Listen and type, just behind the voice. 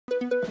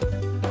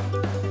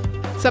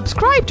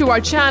Subscribe to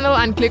our channel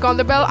and click on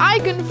the bell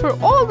icon for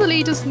all the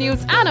latest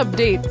news and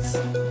updates.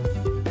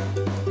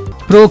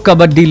 Pro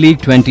Kabaddi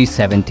League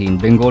 2017.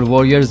 Bengal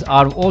Warriors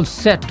are all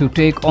set to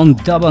take on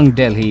Dabang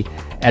Delhi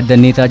at the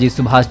Netaji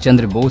Subhash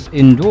Chandra Bose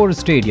Indoor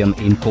Stadium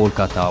in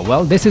Kolkata.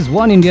 Well, this is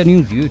One India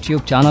News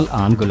YouTube channel.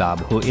 I'm Gulab,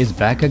 who is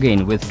back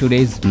again with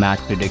today's match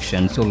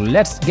prediction. So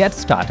let's get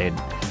started.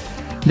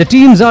 The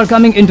teams are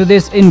coming into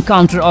this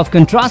encounter of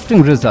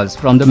contrasting results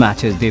from the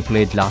matches they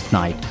played last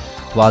night.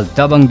 While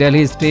Dabang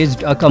Delhi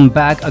staged a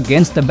comeback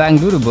against the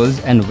Bengaluru Bulls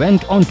and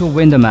went on to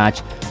win the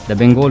match, the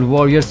Bengal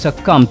Warriors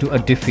succumbed to a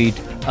defeat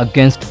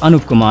against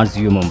Vinod Kumar's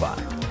U Mumba.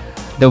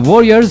 The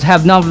Warriors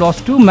have now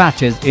lost 2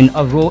 matches in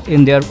a row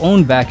in their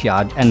own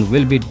backyard and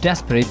will be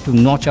desperate to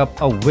notch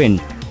up a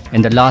win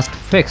in the last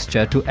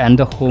fixture to end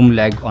the home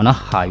leg on a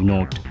high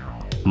note.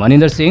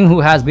 Maninder Singh,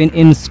 who has been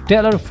in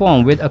stellar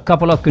form with a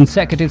couple of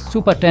consecutive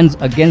Super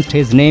 10s against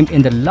his name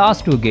in the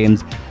last 2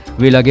 games,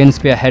 will again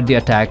spearhead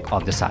the attack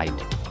of the side.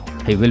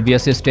 He will be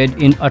assisted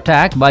in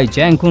attack by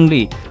Jang Kun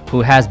Lee,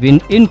 who has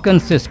been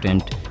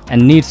inconsistent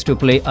and needs to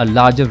play a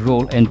larger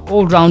role, and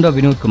all-rounder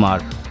Vinod Kumar,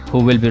 who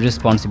will be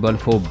responsible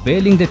for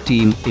bailing the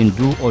team in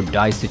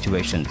do-or-die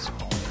situations.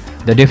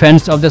 The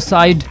defense of the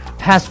side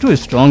has 2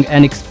 strong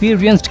and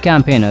experienced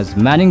campaigners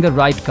manning the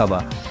right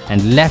cover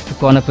and left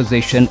corner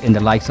position in the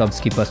likes of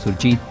skipper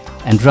Surjit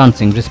and Ran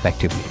Singh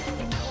respectively.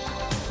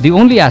 The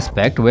only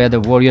aspect where the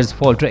Warriors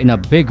falter in a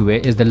big way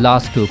is the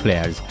last 2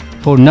 players,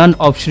 for none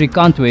of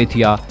Shrikant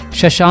Waithia,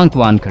 Shashank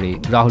Wankare,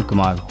 Rahul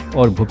Kumar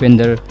or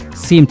Bhupinder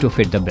seem to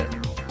fit the bill.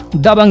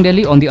 Dabang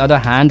Delhi, on the other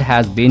hand,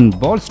 has been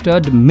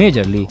bolstered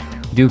majorly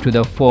due to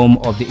the form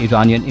of the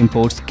Iranian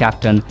imports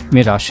captain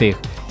Meraj Sheykh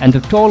and the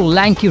tall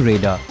lanky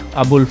raider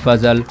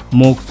Abolfazl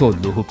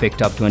Maghsoudlou, who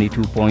picked up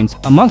 22 points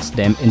amongst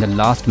them in the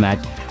last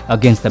match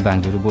against the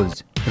Bengaluru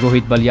Bulls.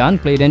 Rohit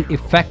Balyan played an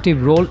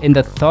effective role in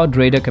the third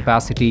raider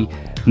capacity,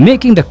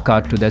 making the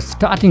cut to the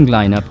starting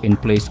lineup in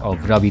place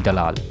of Ravi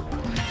Dalal.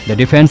 The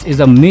defense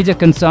is a major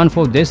concern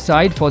for this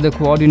side, for the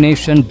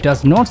coordination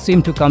does not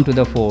seem to come to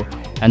the fore,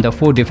 and the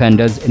 4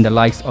 defenders in the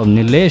likes of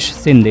Nilesh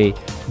Sinde,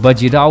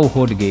 Bajirao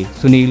Hodge,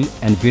 Sunil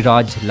and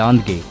Viraj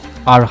Landge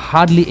are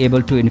hardly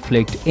able to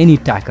inflict any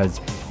tackles.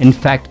 In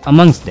fact,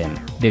 amongst them,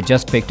 they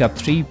just picked up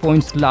 3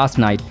 points last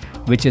night,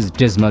 which is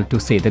dismal to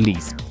say the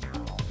least.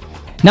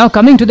 Now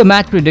coming to the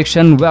match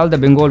prediction, well, the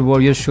Bengal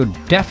Warriors should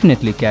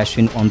definitely cash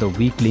in on the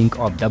weak link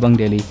of Dabang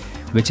Delhi,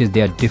 which is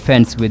their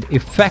defense, with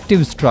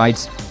effective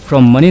strides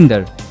from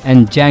Maninder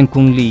and Jang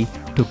Kun Lee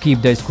to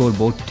keep the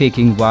scoreboard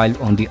taking,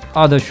 while on the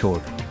other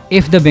shore,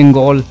 if the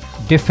Bengal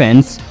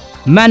defense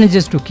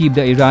manages to keep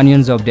the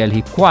Iranians of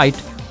Delhi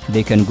quiet,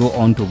 they can go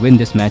on to win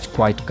this match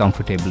quite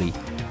comfortably.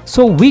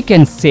 So we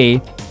can say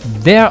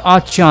there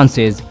are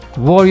chances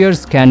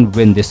Warriors can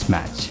win this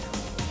match.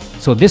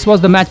 So this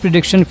was the match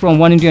prediction from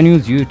One India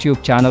News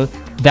YouTube channel.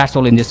 That's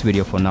all in this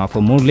video for now.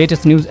 For more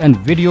latest news and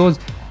videos,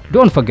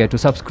 don't forget to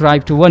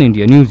subscribe to One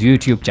India News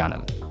YouTube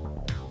channel.